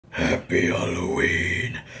Happy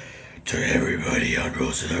Halloween to everybody on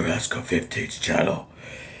Rosy the Rascal 15's channel.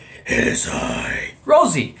 It is I.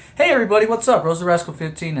 Rosy! Hey everybody, what's up? Rosy Rascal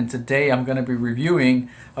 15, and today I'm going to be reviewing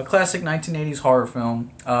a classic 1980s horror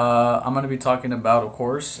film. I'm going to be talking about, of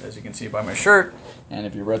course, as you can see by my shirt, and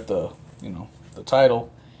if you read the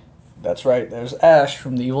title, that's right, there's Ash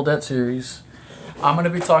from the Evil Dead series. I'm going to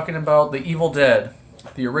be talking about The Evil Dead,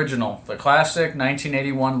 the original, the classic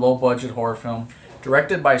 1981 low-budget horror film,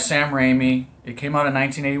 directed by Sam Raimi. It came out in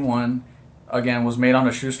 1981. Again, was made on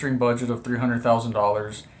a shoestring budget of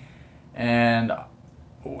 $300,000. And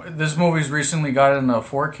this movie's recently gotten a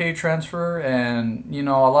 4K transfer, and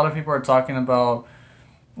a lot of people are talking about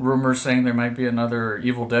rumors saying there might be another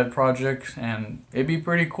Evil Dead project, and it'd be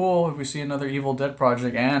pretty cool if we see another Evil Dead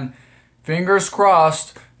project. And fingers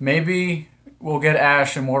crossed, maybe we'll get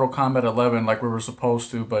Ash in Mortal Kombat 11 like we were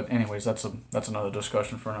supposed to. But anyways, that's another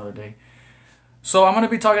discussion for another day. So I'm going to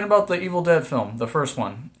be talking about the Evil Dead film, the first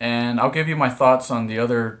one, and I'll give you my thoughts on the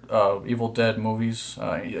other Evil Dead movies,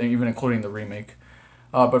 even including the remake.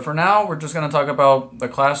 But for now, we're just going to talk about the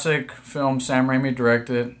classic film Sam Raimi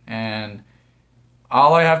directed, and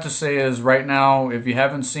all I have to say is right now, if you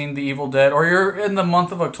haven't seen The Evil Dead, or you're in the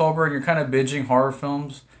month of October and you're kind of binging horror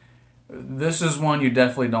films, this is one you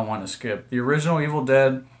definitely don't want to skip. The original Evil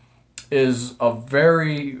Dead is a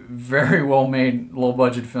very, very well made, low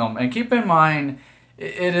budget film. And keep in mind,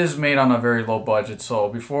 it is made on a very low budget. So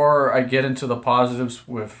before I get into the positives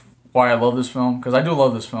with why I love this film, because I do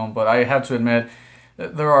love this film, but I have to admit,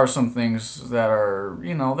 there are some things that are,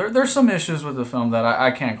 there's some issues with the film that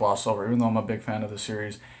I can't gloss over, even though I'm a big fan of the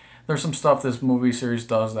series. There's some stuff this movie series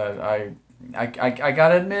does that I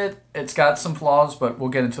gotta admit, it's got some flaws, but we'll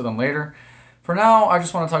get into them later. For now, I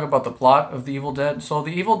just want to talk about the plot of The Evil Dead. So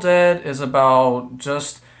The Evil Dead is about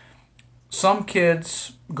just some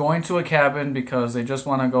kids going to a cabin because they just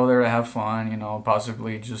want to go there to have fun,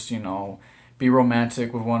 possibly just, be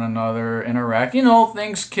romantic with one another, interact,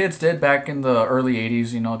 things kids did back in the early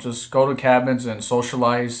 80s, just go to cabins and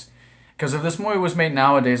socialize. Because if this movie was made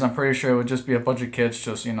nowadays, I'm pretty sure it would just be a bunch of kids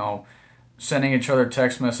just, sending each other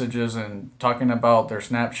text messages and talking about their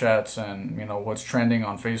Snapchats and, what's trending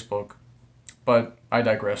on Facebook. But I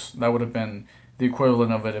digress. That would have been the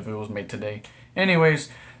equivalent of it if it was made today. Anyways,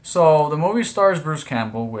 so the movie stars Bruce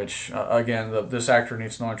Campbell, which, again, this actor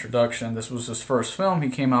needs no introduction. This was his first film he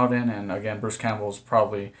came out in, and again, Bruce Campbell is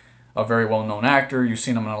probably a very well-known actor. You've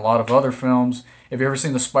seen him in a lot of other films. Have you ever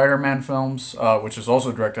seen the Spider-Man films, which is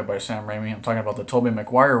also directed by Sam Raimi? I'm talking about the Tobey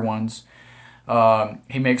Maguire ones.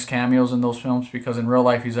 He makes cameos in those films because in real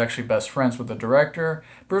life he's actually best friends with the director.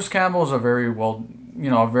 Bruce Campbell is a very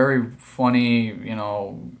very funny,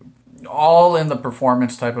 all in the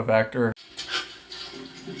performance type of actor.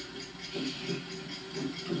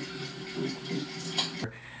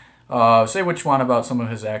 Say what you want about some of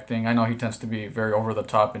his acting. I know he tends to be very over the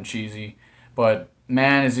top and cheesy, but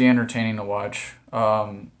man, is he entertaining to watch.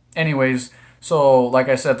 Anyways, so like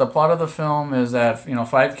I said, the plot of the film is that,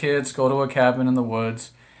 5 kids go to a cabin in the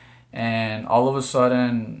woods, and all of a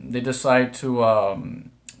sudden they decide to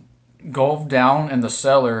go down in the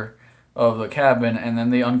cellar of the cabin, and then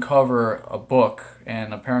they uncover a book,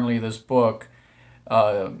 and apparently this book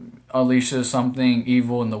unleashes something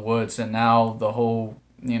evil in the woods, and now the whole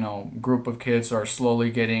group of kids are slowly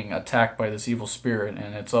getting attacked by this evil spirit,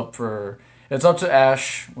 and it's up to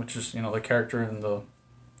Ash, which is the character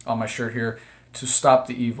on my shirt here, to stop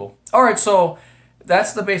the evil. All right, so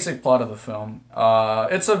that's the basic plot of the film.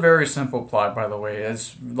 It's a very simple plot, by the way.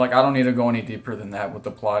 It's like I don't need to go any deeper than that with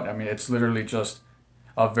the plot. I mean, it's literally just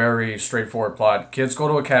a very straightforward plot. Kids go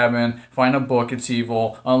to a cabin, find a book, it's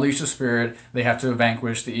evil, unleash the spirit, they have to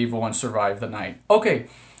vanquish the evil and survive the night. Okay,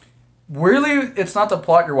 really, it's not the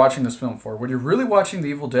plot you're watching this film for. What you're really watching The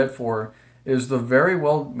Evil Dead for is the very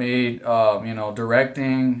well made,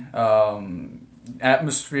 directing,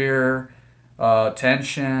 atmosphere,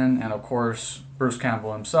 tension, and of course Bruce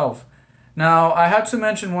Campbell himself. Now, I had to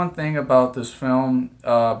mention one thing about this film.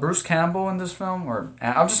 Bruce Campbell in this film, or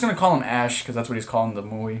I'm just going to call him Ash because that's what he's called in the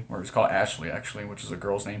movie, or he's called Ashley actually, which is a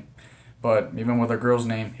girl's name. But even with a girl's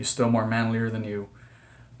name, he's still more manlier than you.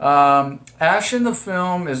 Ash in the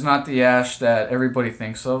film is not the Ash that everybody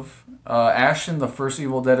thinks of. Ash in the first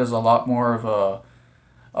Evil Dead is a lot more of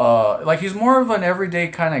he's more of an everyday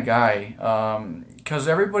kind of guy. Because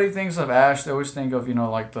everybody thinks of Ash, they always think of,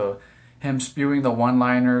 him spewing the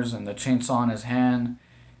one-liners and the chainsaw in his hand.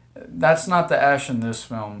 That's not the Ash in this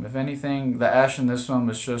film. If anything, the Ash in this film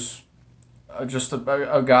is just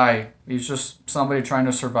a guy. He's just somebody trying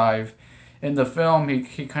to survive. In the film,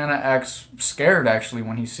 he kind of acts scared, actually,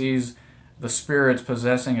 when he sees the spirits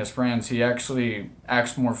possessing his friends, he actually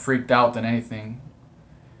acts more freaked out than anything.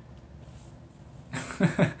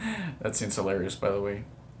 That seems hilarious, by the way.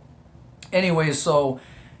 Anyway, so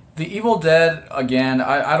The Evil Dead, again,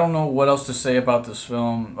 I don't know what else to say about this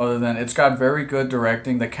film other than it's got very good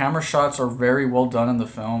directing. The camera shots are very well done in the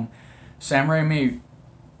film. Sam Raimi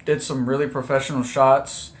did some really professional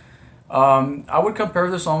shots. I would compare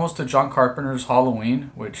this almost to John Carpenter's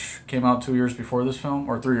Halloween, which came out 2 years before this film,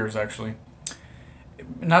 or 3 years actually.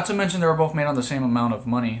 Not to mention they were both made on the same amount of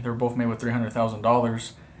money. They were both made with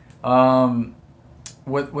 $300,000.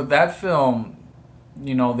 With that film,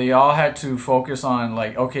 you know, they all had to focus on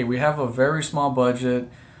like, okay, we have a very small budget.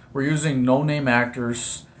 We're using no-name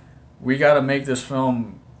actors. We got to make this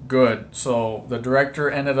film good. So the director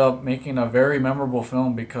ended up making a very memorable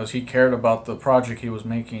film because he cared about the project he was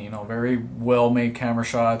making. You know, very well-made camera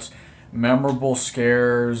shots, memorable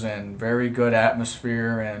scares, and very good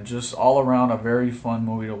atmosphere, and just all around a very fun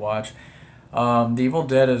movie to watch. The Evil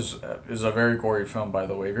Dead is a very gory film, by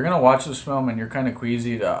the way. If you're gonna watch this film and you're kind of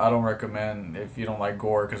queasy, I don't recommend if you don't like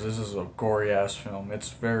gore, because this is a gory ass film. It's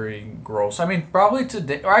very gross. I mean, probably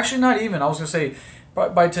today, or actually not even. I was gonna say,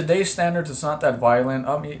 by today's standards, it's not that violent.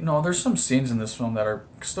 I mean, no, there's some scenes in this film that are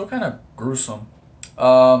still kind of gruesome.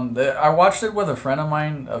 I watched it with a friend of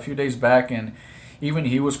mine a few days back, and even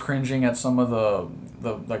he was cringing at some of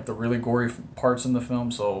the really gory parts in the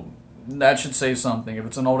film. So that should say something. If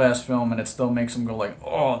it's an old ass film and it still makes him go like,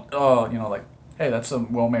 oh, you know, like, hey, that's a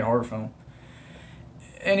well made horror film.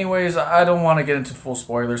 Anyways, I don't want to get into full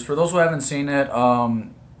spoilers. For those who haven't seen it,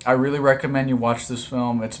 I really recommend you watch this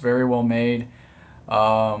film. It's very well made.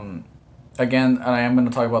 Again, I am going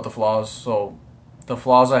to talk about the flaws. So the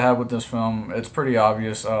flaws I have with this film, it's pretty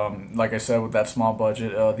obvious. Like I said, with that small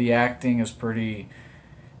budget, the acting is pretty.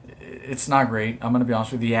 It's not great. I'm gonna be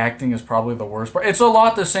honest with you. The acting is probably the worst part. It's a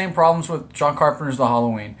lot the same problems with John Carpenter's The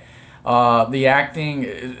Halloween. The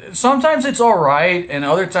acting, sometimes it's all right, and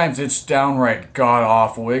other times it's downright god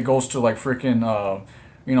awful. It goes to like freaking,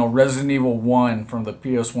 Resident Evil 1 from the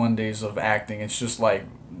PS1 days of acting. It's just like,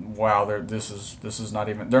 wow, this is not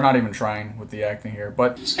even. They're not even trying with the acting here.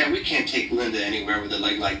 But Scott, we can't take Linda anywhere with a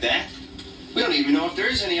leg like that. We don't even know if there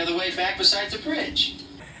is any other way back besides the bridge.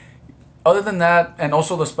 other than that, and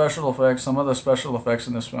also the special effects, some of the special effects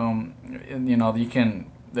in this film,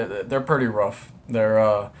 they're pretty rough.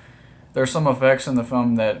 There's some effects in the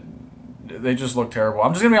film that they just look terrible.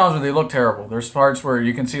 I'm just gonna be honest with you, they look terrible. There's parts where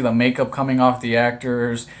you can see the makeup coming off the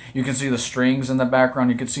actors. You can see the strings in the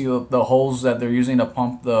background. You can see the holes that they're using to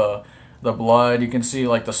pump the blood. You can see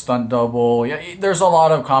like the stunt double. Yeah, there's a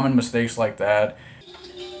lot of common mistakes like that.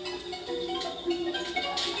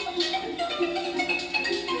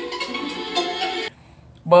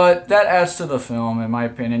 But that adds to the film, in my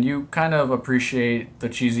opinion. You kind of appreciate the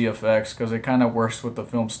cheesy effects because it kind of works with the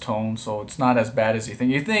film's tone, so it's not as bad as you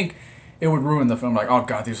think. You think it would ruin the film, like, oh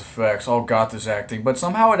god, these effects, oh god, this acting. But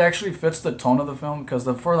somehow it actually fits the tone of the film because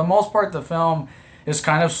for the most part, the film is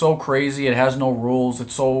kind of so crazy. It has no rules.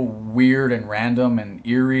 It's so weird and random and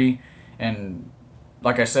eerie. And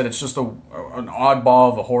like I said, it's just an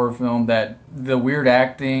oddball of a horror film that the weird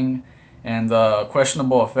acting and the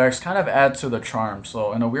questionable effects kind of add to the charm.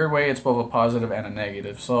 So in a weird way, it's both a positive and a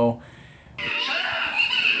negative. So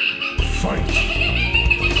Fight.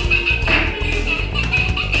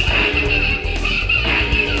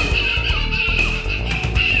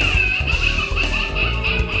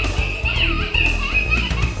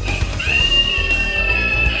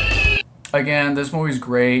 again, this movie's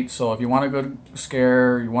great. So if you want a good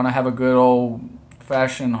scare, you want to have a good old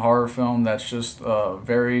fashioned horror film that's just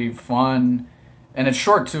very fun, and it's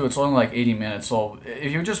short too. It's only like 80 minutes. So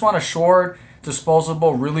if you just want a short,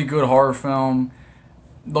 disposable, really good horror film,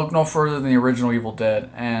 look no further than the original Evil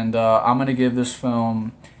Dead. And I'm gonna give this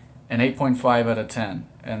film an 8.5 out of 10,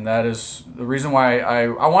 and that is the reason why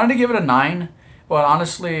I wanted to give it a 9. But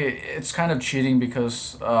honestly, it's kind of cheating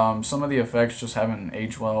because some of the effects just haven't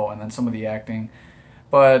aged well, and then some of the acting.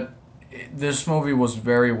 But this movie was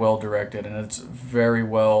very well directed, and it's very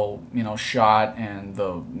well, shot. And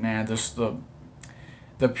the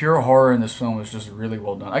pure horror in this film is just really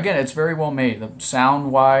well done. Again, it's very well made. The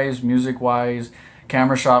sound wise, music wise,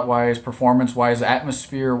 camera shot wise, performance wise,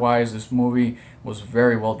 atmosphere wise, this movie was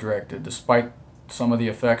very well directed, despite some of the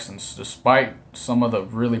effects and despite some of the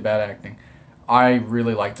really bad acting. I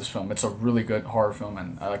really like this film. It's a really good horror film,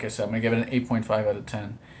 and like I said, I'm gonna give it an 8.5 out of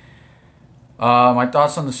 10. My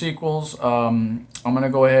thoughts on the sequels. I'm going to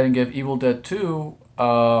go ahead and give Evil Dead 2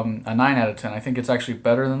 a 9 out of 10. I think it's actually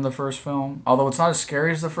better than the first film. Although it's not as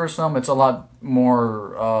scary as the first film, it's a lot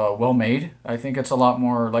more well made. I think it's a lot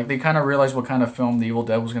more, like, they kind of realized what kind of film The Evil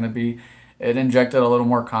Dead was going to be. It injected a little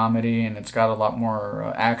more comedy, and it's got a lot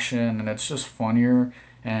more action, and it's just funnier.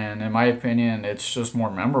 And in my opinion, it's just more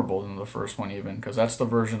memorable than the first one, even because that's the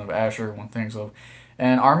version of Ash everyone thinks of.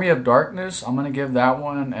 And Army of Darkness, I'm gonna give that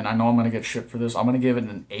one, and I know I'm gonna get shit for this. I'm gonna give it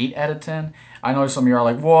an 8 out of 10. I know some of you are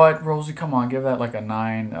like, "What, Rosie? Come on, give that like a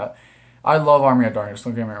 9." I love Army of Darkness.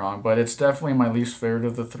 Don't get me wrong, but it's definitely my least favorite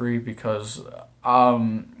of the three because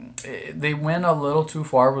they went a little too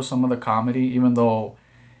far with some of the comedy, even though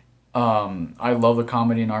I love the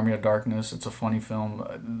comedy in Army of Darkness. It's a funny film.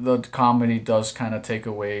 The comedy does kind of take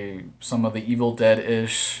away some of the Evil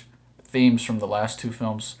Dead-ish themes from the last two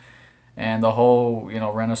films. And the whole,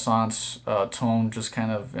 Renaissance tone just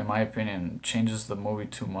kind of, in my opinion, changes the movie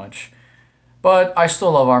too much. But I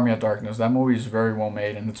still love Army of Darkness. That movie is very well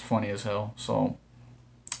made and it's funny as hell. So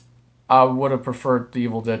I would have preferred the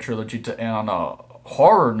Evil Dead trilogy to end on a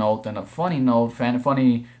horror note than a funny note,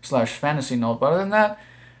 funny/fantasy note. But other than that,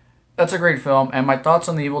 that's a great film. And my thoughts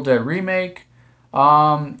on the Evil Dead remake.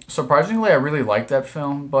 Surprisingly, I really like that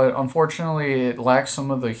film, but unfortunately, it lacks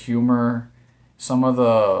some of the humor, some of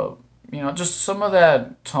the, just some of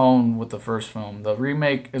that tone with the first film. The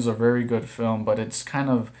remake is a very good film, but it's kind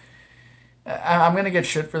of, I'm gonna get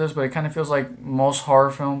shit for this, but it kind of feels like most horror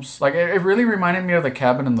films. Like it really reminded me of The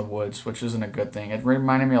Cabin in the Woods, which isn't a good thing. It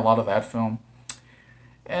reminded me a lot of that film.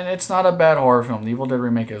 And it's not a bad horror film. The Evil Dead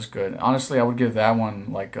remake is good. Honestly, I would give that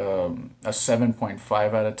one like a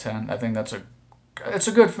 7.5 out of 10. I think it's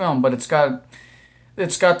a good film, but it's got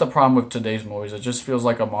the problem with today's movies. It just feels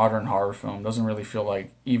like a modern horror film. It doesn't really feel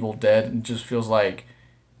like Evil Dead. It just feels like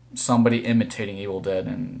somebody imitating Evil Dead,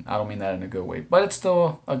 and I don't mean that in a good way. But it's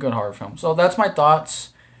still a good horror film. So that's my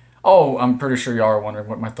thoughts. Oh, I'm pretty sure y'all are wondering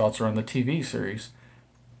what my thoughts are on the TV series.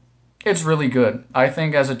 It's really good. I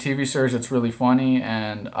think as a TV series, it's really funny,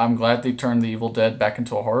 and I'm glad they turned The Evil Dead back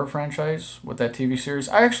into a horror franchise with that TV series.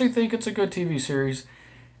 I actually think it's a good TV series,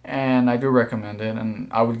 and I do recommend it,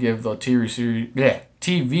 and I would give the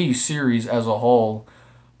TV series as a whole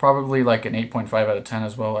probably like an 8.5 out of 10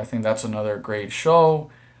 as well. I think that's another great show.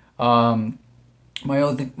 My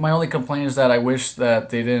only complaint is that I wish that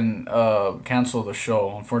they didn't cancel the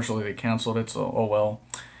show. Unfortunately, they canceled it, so oh well.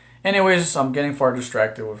 Anyways, I'm getting far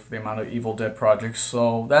distracted with the amount of Evil Dead projects.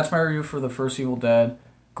 So that's my review for the first Evil Dead.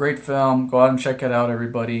 Great film. Go out and check it out,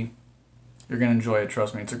 everybody. You're going to enjoy it.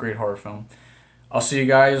 Trust me. It's a great horror film. I'll see you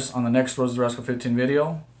guys on the next Rosy the Rascal 15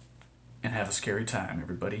 video. And have a scary time,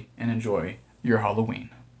 everybody. And enjoy your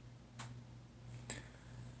Halloween.